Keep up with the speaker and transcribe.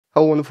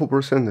Hello wonderful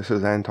person, this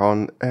is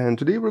Anton, and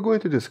today we're going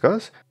to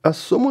discuss a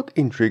somewhat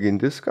intriguing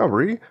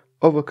discovery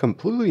of a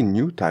completely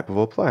new type of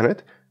a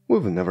planet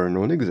we've never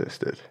known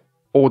existed.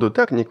 Although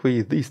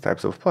technically these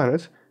types of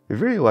planets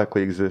very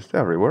likely exist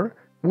everywhere,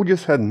 we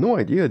just had no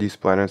idea these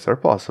planets are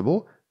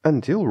possible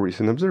until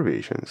recent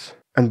observations.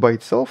 And by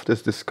itself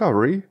this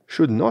discovery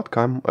should not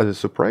come as a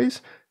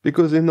surprise,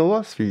 because in the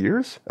last few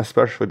years,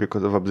 especially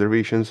because of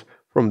observations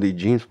from the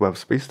James Webb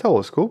Space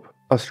Telescope,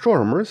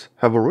 astronomers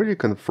have already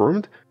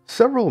confirmed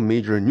several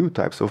major new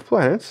types of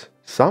planets,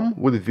 some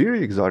with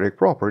very exotic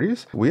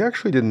properties we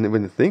actually didn't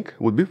even think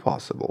would be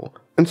possible.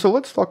 And so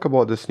let's talk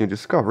about this new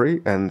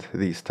discovery and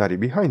the study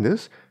behind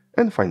this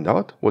and find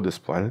out what this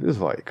planet is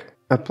like.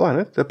 A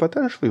planet that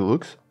potentially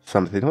looks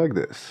something like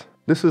this.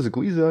 This is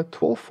Gliese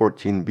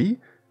 1214b,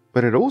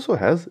 but it also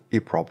has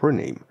a proper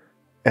name,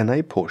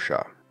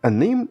 Anaiposha. A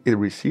name it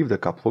received a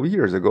couple of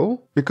years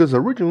ago, because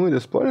originally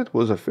this planet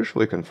was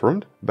officially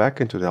confirmed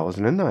back in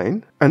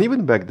 2009, and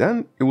even back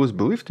then it was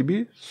believed to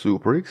be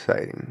super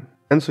exciting.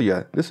 And so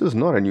yeah, this is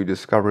not a new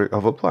discovery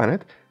of a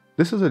planet,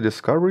 this is a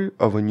discovery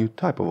of a new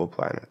type of a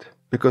planet.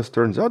 Because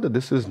turns out that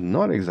this is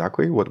not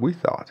exactly what we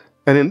thought.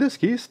 And in this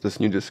case, this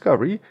new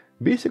discovery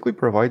basically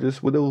provides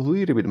us with a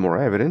little bit more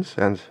evidence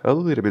and a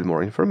little bit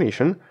more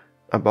information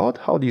about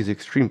how these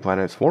extreme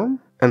planets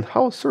form and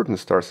how certain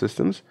star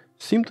systems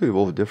seem to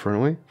evolve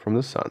differently from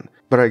the Sun.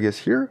 But I guess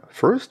here,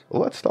 first,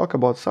 let's talk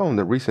about some of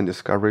the recent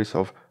discoveries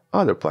of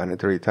other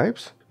planetary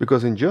types,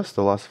 because in just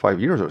the last 5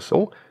 years or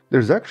so,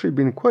 there's actually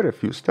been quite a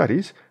few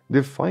studies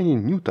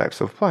defining new types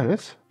of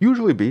planets,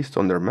 usually based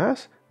on their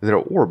mass, their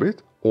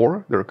orbit,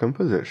 or their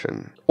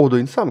composition. Although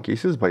in some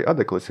cases by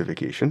other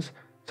classifications,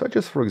 such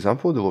as for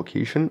example the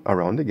location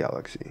around the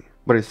galaxy.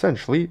 But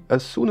essentially,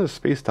 as soon as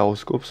space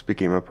telescopes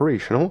became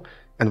operational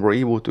and were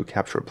able to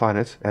capture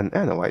planets and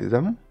analyze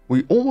them,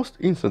 we almost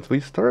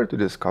instantly started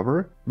to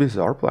discover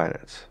bizarre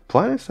planets.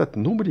 Planets that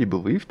nobody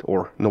believed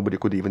or nobody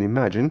could even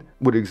imagine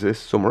would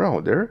exist somewhere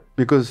out there,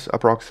 because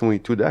approximately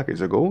 2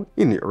 decades ago,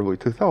 in the early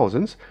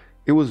 2000s,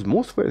 it was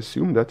mostly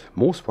assumed that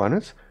most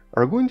planets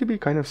are going to be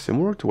kind of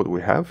similar to what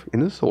we have in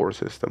the solar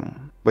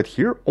system. But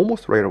here,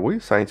 almost right away,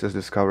 scientists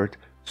discovered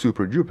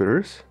super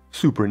Jupiters,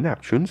 super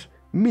Neptunes,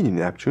 mini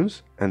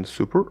Neptunes, and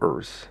super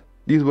Earths.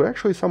 These were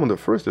actually some of the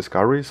first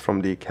discoveries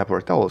from the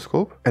Kepler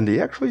telescope, and they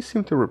actually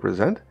seem to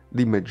represent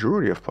the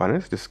majority of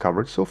planets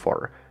discovered so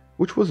far,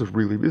 which was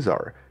really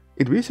bizarre.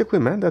 It basically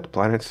meant that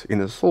planets in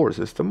the solar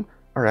system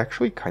are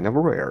actually kind of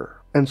rare.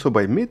 And so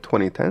by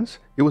mid-2010s,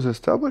 it was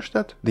established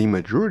that the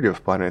majority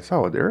of planets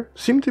out there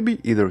seem to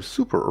be either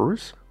super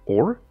Earths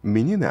or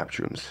mini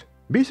Neptunes.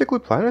 Basically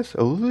planets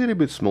a little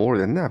bit smaller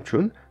than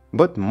Neptune,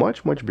 but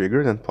much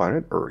bigger than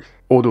planet Earth,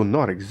 although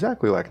not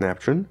exactly like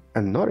Neptune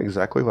and not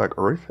exactly like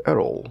Earth at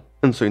all.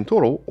 And so in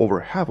total, over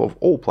half of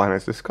all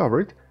planets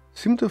discovered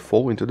seem to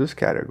fall into this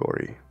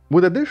category,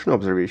 with additional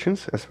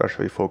observations,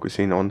 especially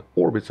focusing on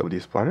orbits of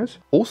these planets,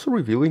 also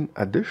revealing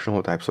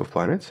additional types of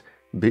planets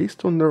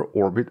based on their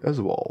orbit as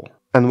well.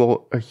 And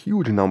while a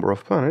huge number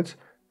of planets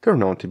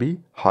turn out to be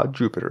hot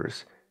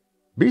Jupiters,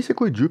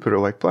 basically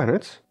Jupiter-like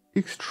planets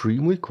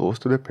extremely close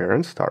to the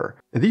parent star.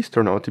 These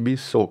turn out to be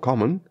so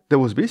common that it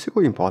was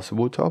basically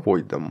impossible to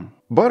avoid them.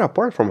 But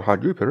apart from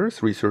hot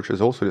Jupiters, researchers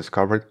also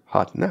discovered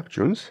hot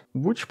Neptunes,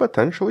 which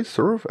potentially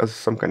serve as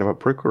some kind of a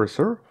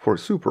precursor for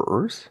super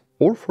Earths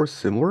or for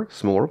similar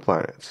smaller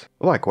planets.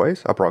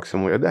 Likewise,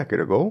 approximately a decade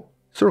ago,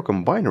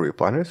 circumbinary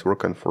planets were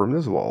confirmed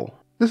as well.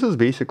 This is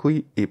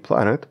basically a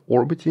planet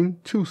orbiting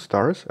 2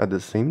 stars at the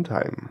same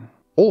time.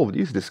 All of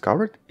these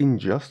discovered in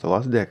just the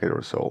last decade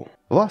or so.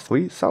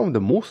 Lastly, some of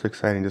the most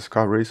exciting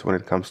discoveries when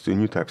it comes to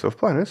new types of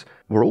planets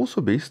were also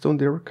based on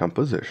their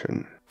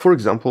composition. For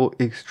example,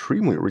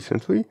 extremely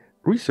recently,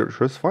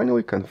 researchers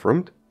finally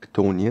confirmed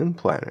Chthonian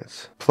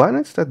planets.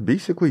 Planets that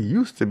basically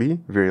used to be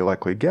very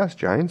likely gas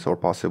giants or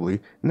possibly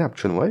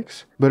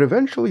Neptune-likes, but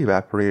eventually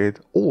evaporated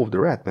all of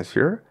their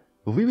atmosphere,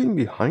 leaving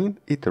behind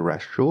a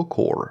terrestrial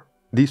core.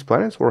 These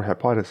planets were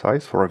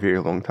hypothesized for a very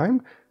long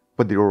time,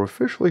 but they were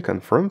officially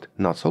confirmed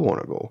not so long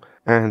ago,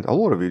 and a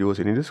lot of videos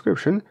in the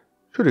description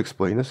should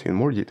explain this in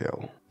more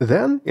detail.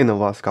 Then, in the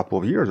last couple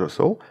of years or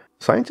so,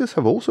 scientists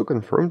have also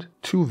confirmed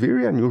 2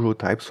 very unusual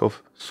types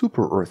of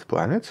super-Earth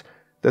planets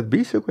that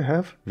basically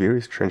have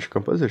very strange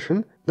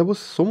composition that was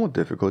somewhat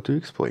difficult to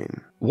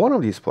explain. One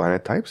of these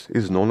planet types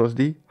is known as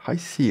the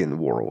Hycean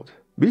world.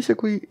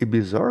 Basically, a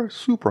bizarre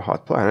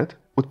super-hot planet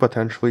with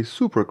potentially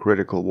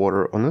supercritical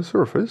water on the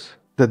surface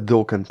that,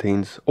 though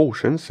contains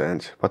oceans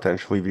and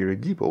potentially very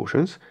deep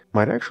oceans,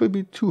 might actually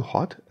be too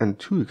hot and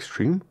too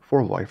extreme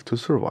for life to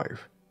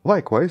survive.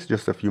 Likewise,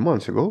 just a few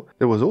months ago,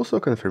 there was also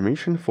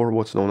confirmation for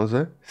what's known as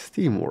a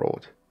steam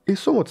world. A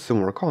somewhat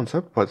similar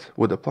concept, but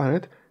with a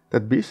planet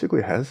that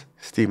basically has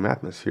steam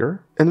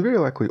atmosphere and very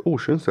likely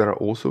oceans that are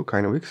also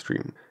kind of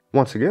extreme.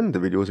 Once again, the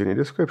videos in the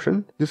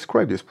description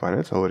describe these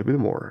planets a little bit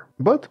more.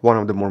 But one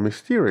of the more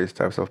mysterious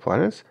types of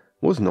planets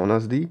was known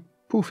as the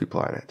Poofy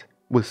planet,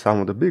 with some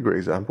of the bigger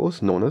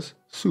examples known as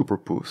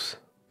super-poofs.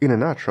 In a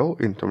nutshell,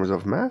 in terms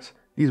of mass,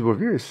 these were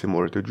very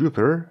similar to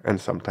Jupiter and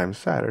sometimes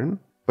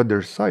Saturn, but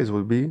their size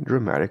would be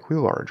dramatically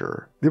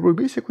larger. They were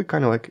basically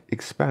kind of like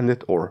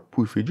expanded or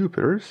poofy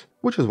Jupiters,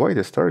 which is why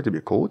they started to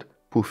be called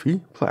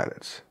poofy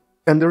planets.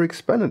 And their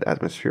expanded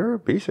atmosphere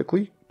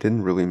basically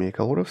didn't really make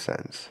a lot of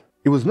sense.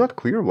 It was not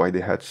clear why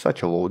they had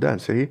such a low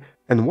density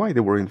and why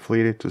they were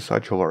inflated to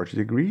such a large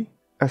degree,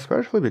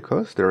 especially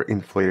because their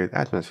inflated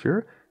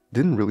atmosphere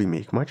didn't really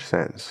make much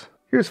sense.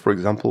 Here's for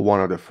example one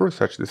of the first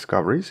such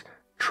discoveries,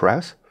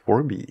 TRAS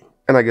 4b.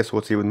 And I guess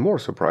what's even more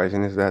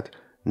surprising is that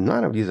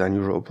none of these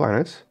unusual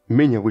planets,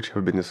 many of which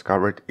have been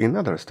discovered in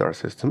other star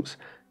systems,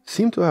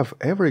 seem to have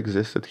ever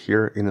existed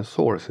here in a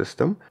solar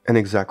system, and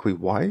exactly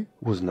why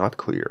was not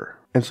clear.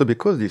 And so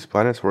because these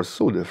planets were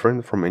so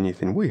different from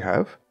anything we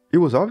have, it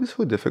was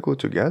obviously difficult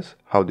to guess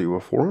how they were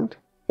formed,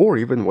 or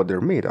even what they're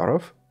made out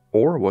of,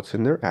 or what's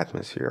in their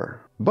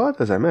atmosphere.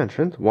 But as I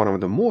mentioned, one of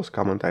the most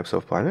common types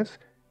of planets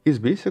is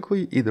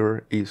basically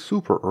either a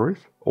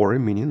super-Earth or a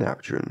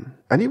mini-Neptune.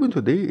 And even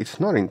today it's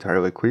not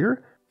entirely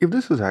clear if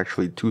this is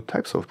actually two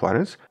types of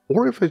planets,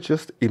 or if it's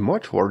just a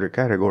much larger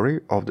category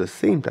of the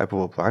same type of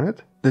a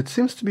planet that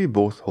seems to be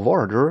both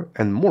larger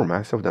and more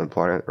massive than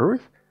planet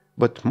Earth,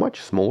 but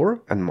much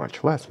smaller and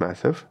much less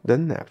massive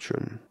than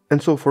Neptune.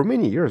 And so for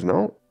many years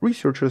now,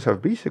 researchers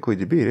have basically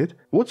debated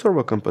what sort of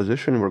a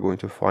composition we're going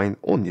to find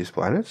on these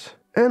planets,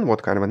 and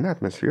what kind of an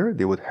atmosphere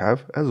they would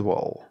have as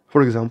well.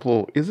 For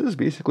example, is this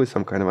basically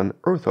some kind of an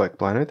Earth-like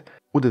planet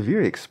with a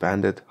very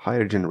expanded,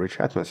 hydrogen-rich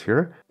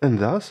atmosphere, and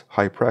thus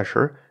high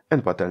pressure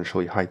and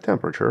potentially high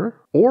temperature?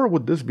 Or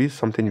would this be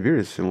something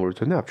very similar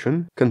to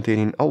Neptune,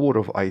 containing a lot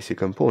of icy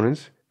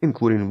components,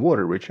 including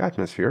water-rich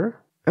atmosphere,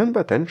 and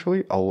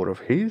potentially a lot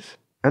of haze,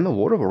 and a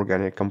lot of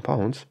organic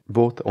compounds,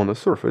 both on the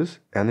surface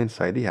and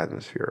inside the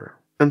atmosphere?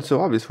 And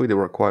so obviously there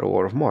were quite a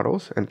lot of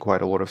models and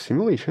quite a lot of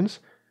simulations,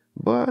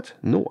 but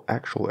no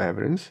actual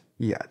evidence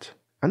yet.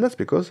 And that's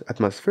because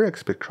atmospheric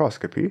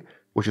spectroscopy,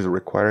 which is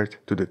required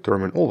to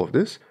determine all of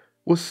this,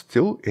 was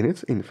still in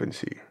its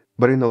infancy.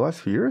 But in the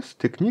last few years,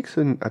 techniques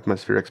in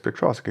atmospheric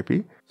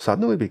spectroscopy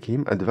suddenly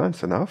became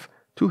advanced enough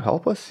to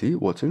help us see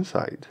what's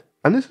inside.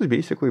 And this is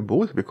basically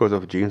both because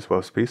of James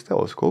Webb Space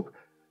Telescope,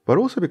 but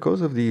also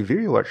because of the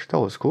Very Large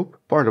Telescope,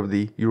 part of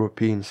the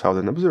European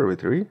Southern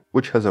Observatory,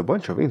 which has a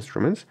bunch of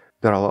instruments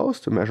that allow us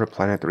to measure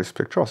planetary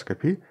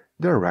spectroscopy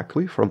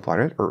directly from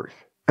planet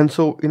Earth. And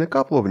so in a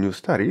couple of new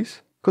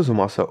studies,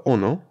 Kazumasa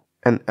Ono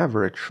and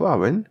Everett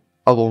Schlavin,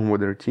 along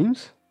with their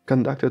teams,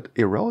 conducted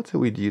a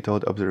relatively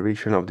detailed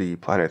observation of the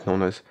planet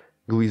known as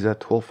Gliese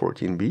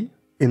 1214b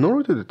in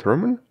order to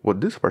determine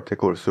what this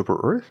particular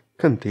super-Earth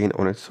contained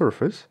on its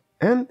surface,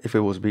 and if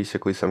it was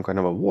basically some kind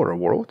of a water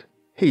world,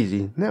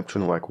 hazy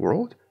Neptune-like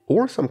world,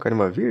 or some kind of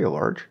a very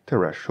large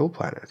terrestrial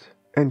planet.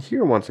 And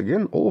here once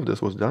again all of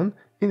this was done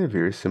in a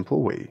very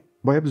simple way.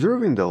 By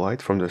observing the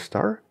light from the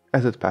star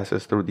as it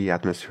passes through the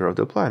atmosphere of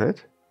the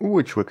planet,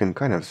 which we can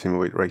kind of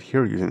simulate right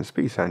here using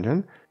Space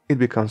Engine, it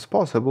becomes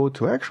possible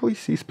to actually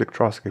see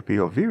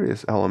spectroscopy of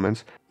various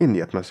elements in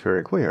the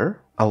atmospheric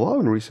layer,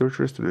 allowing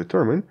researchers to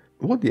determine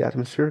what the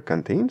atmosphere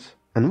contains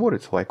and what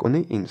it's like on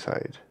the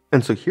inside.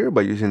 And so here,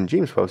 by using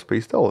James Webb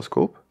Space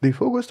Telescope, they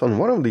focused on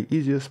one of the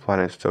easiest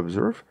planets to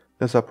observe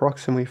that's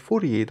approximately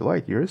 48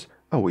 light-years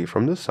away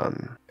from the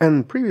Sun.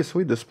 And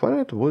previously this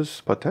planet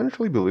was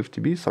potentially believed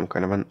to be some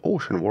kind of an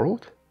ocean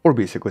world, or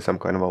basically some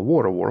kind of a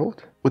water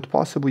world, with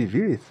possibly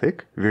very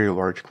thick, very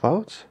large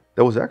clouds,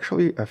 that was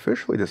actually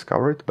officially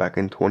discovered back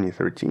in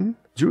 2013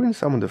 during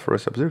some of the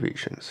first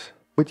observations.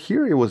 But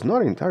here it was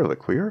not entirely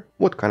clear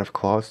what kind of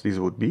clouds these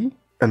would be,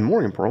 and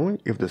more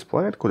importantly, if this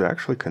planet could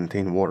actually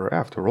contain water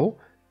after all,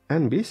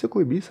 and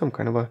basically be some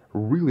kind of a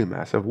really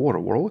massive water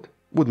world,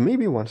 with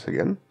maybe once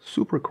again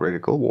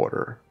supercritical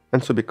water.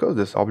 And so because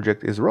this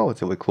object is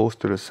relatively close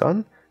to the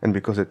Sun, and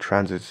because it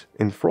transits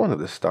in front of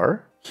the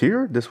star,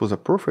 here this was a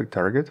perfect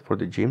target for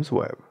the James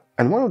Webb.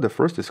 And one of the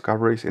first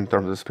discoveries in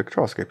terms of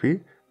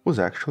spectroscopy was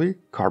actually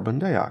carbon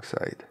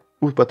dioxide,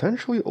 with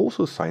potentially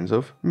also signs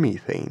of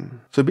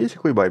methane. So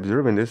basically by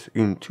observing this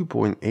in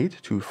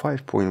 2.8 to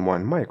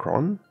 5.1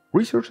 micron,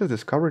 researchers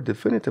discovered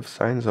definitive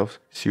signs of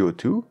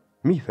CO2,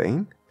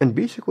 methane, and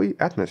basically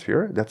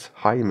atmosphere that's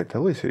high in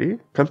metallicity,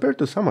 compared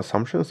to some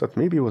assumptions that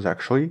maybe it was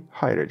actually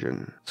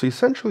hydrogen. So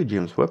essentially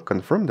James Webb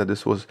confirmed that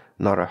this was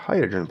not a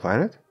hydrogen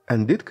planet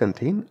and did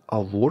contain a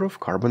lot of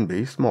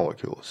carbon-based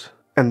molecules.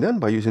 And then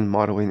by using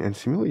modeling and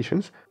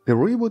simulations, they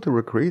were able to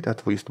recreate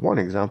at least one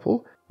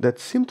example that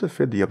seemed to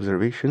fit the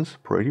observations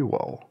pretty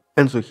well.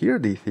 And so here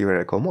the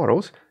theoretical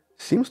models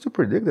seems to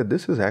predict that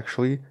this is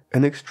actually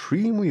an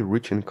extremely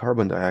rich in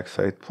carbon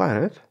dioxide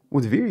planet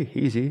with very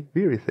hazy,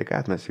 very thick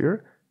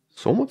atmosphere,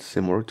 somewhat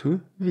similar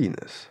to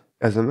Venus.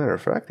 As a matter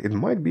of fact, it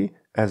might be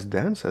as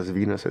dense as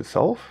Venus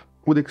itself,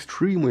 with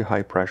extremely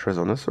high pressures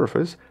on the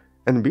surface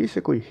and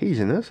basically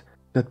haziness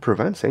that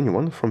prevents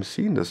anyone from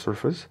seeing the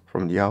surface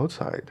from the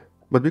outside.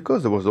 But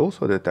because there was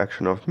also a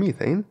detection of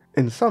methane,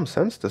 in some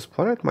sense this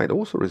planet might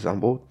also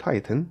resemble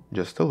Titan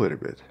just a little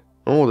bit.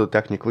 Although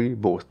technically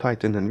both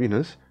Titan and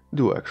Venus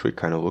do actually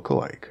kind of look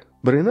alike.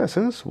 But in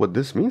essence, what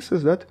this means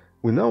is that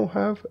we now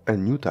have a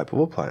new type of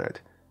a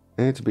planet,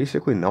 and it's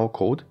basically now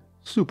called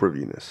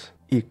Supervenus.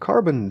 a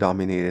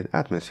carbon-dominated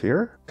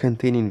atmosphere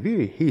containing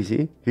very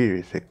hazy,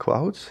 very thick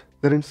clouds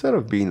that instead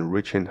of being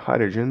rich in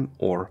hydrogen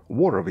or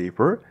water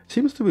vapor,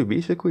 seems to be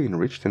basically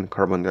enriched in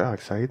carbon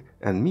dioxide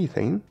and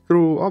methane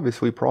through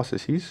obviously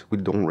processes we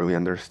don't really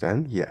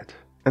understand yet.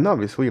 And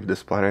obviously if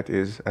this planet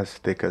is as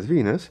thick as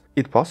Venus,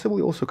 it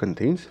possibly also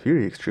contains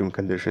very extreme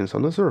conditions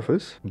on the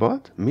surface,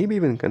 but maybe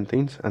even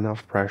contains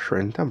enough pressure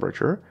and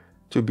temperature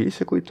to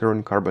basically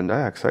turn carbon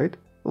dioxide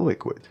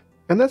liquid.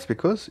 And that's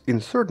because in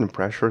certain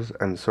pressures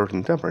and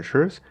certain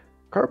temperatures,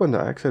 carbon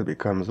dioxide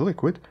becomes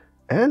liquid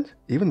and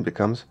even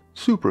becomes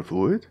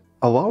superfluid,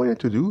 allowing it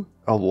to do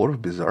a lot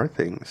of bizarre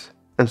things.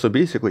 And so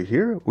basically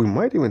here, we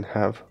might even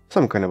have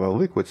some kind of a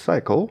liquid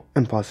cycle,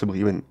 and possibly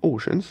even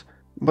oceans,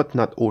 but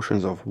not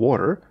oceans of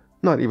water,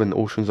 not even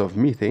oceans of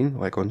methane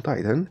like on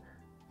Titan,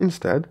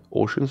 instead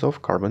oceans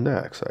of carbon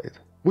dioxide.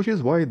 Which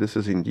is why this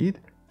is indeed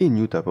a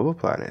new type of a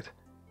planet,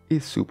 a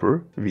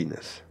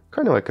Supervenus.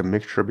 Kind of like a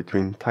mixture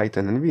between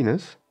Titan and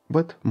Venus,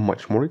 but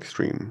much more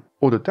extreme.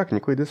 Although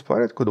technically this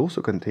planet could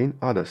also contain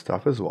other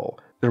stuff as well.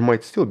 There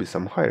might still be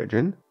some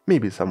hydrogen,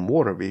 maybe some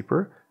water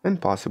vapor, and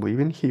possibly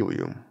even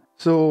helium.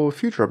 So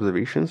future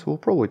observations will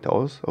probably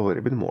tell us a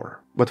little bit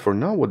more. But for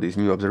now, what these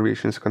new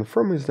observations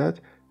confirm is that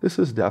this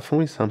is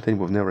definitely something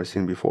we've never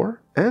seen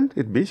before, and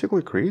it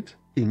basically creates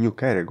a new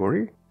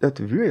category that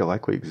very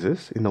likely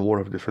exists in a lot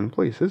of different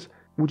places.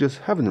 We just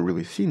haven't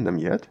really seen them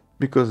yet,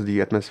 because the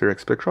atmospheric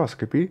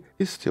spectroscopy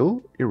is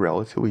still a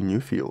relatively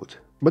new field.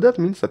 But that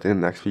means that in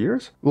the next few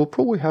years, we'll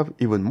probably have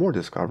even more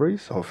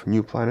discoveries of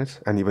new planets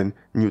and even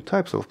new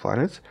types of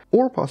planets,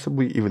 or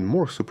possibly even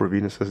more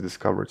supervenuses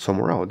discovered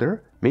somewhere out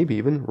there, maybe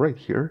even right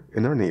here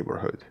in our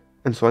neighborhood.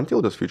 And so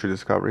until those future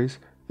discoveries,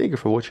 thank you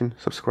for watching,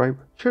 subscribe,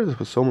 share this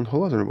with someone who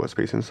loves about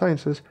space and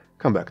sciences,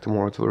 come back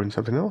tomorrow to learn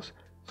something else,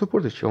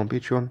 support the channel on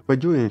Patreon by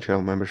joining the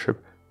channel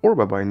membership, or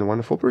by buying the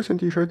Wonderful Person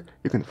t-shirt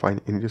you can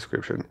find in the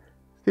description.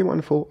 Stay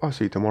wonderful, I'll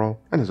see you tomorrow,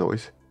 and as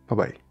always, bye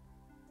bye.